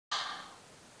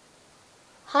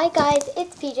Hi guys,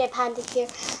 it's PJ Panda here,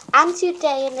 and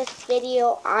today in this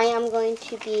video I am going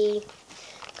to be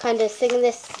kind of singing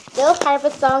this little part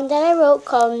of a song that I wrote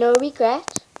called No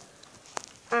Regret,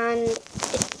 and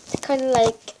it's kind of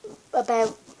like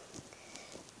about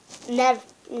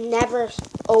never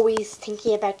always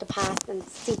thinking about the past and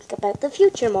think about the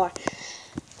future more.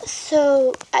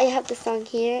 So I have the song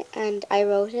here and I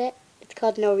wrote it. It's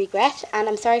called No Regret, and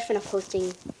I'm sorry for not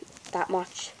posting that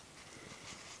much.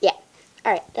 Yeah,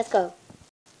 alright, let's go.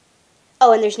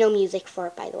 Oh, and there's no music for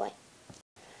it, by the way.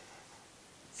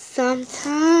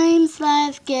 Sometimes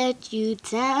life gets you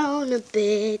down a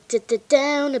bit,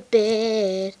 down a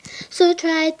bit. So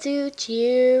try to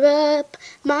cheer up,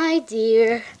 my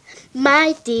dear,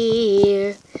 and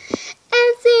see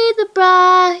the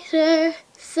brighter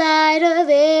side of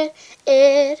it.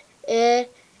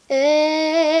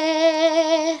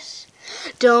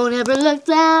 Don't ever look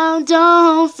down,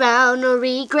 don't frown, no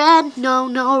regret,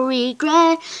 no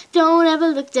regret. Don't ever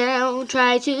look down,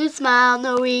 try to smile,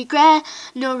 no regret,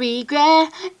 no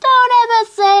regret. Don't ever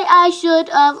say I should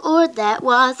have or that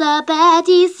was a bad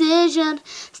decision.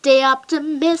 Stay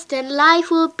optimistic and life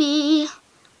will be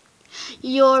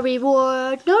your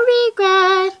reward. No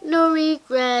regret, no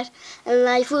regret, and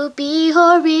life will be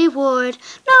your reward.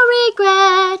 No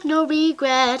regret, no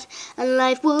regret, and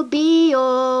life will be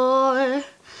your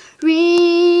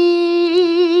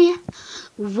reward.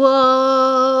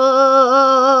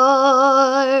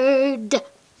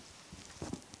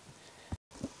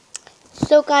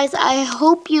 So guys, I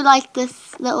hope you liked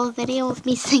this little video of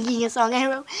me singing a song I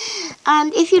wrote.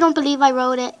 And if you don't believe I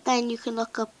wrote it, then you can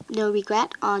look up No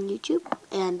Regret on YouTube.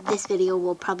 And this video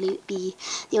will probably be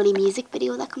the only music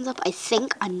video that comes up. I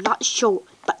think, I'm not sure,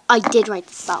 but I did write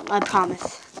the song, I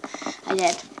promise. I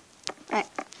did. Alright.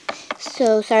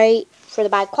 So sorry for the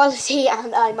bad quality,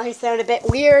 and I might sound a bit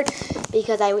weird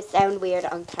because I would sound weird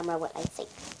on camera what I say.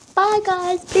 Bye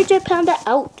guys, PJ Panda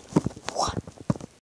out.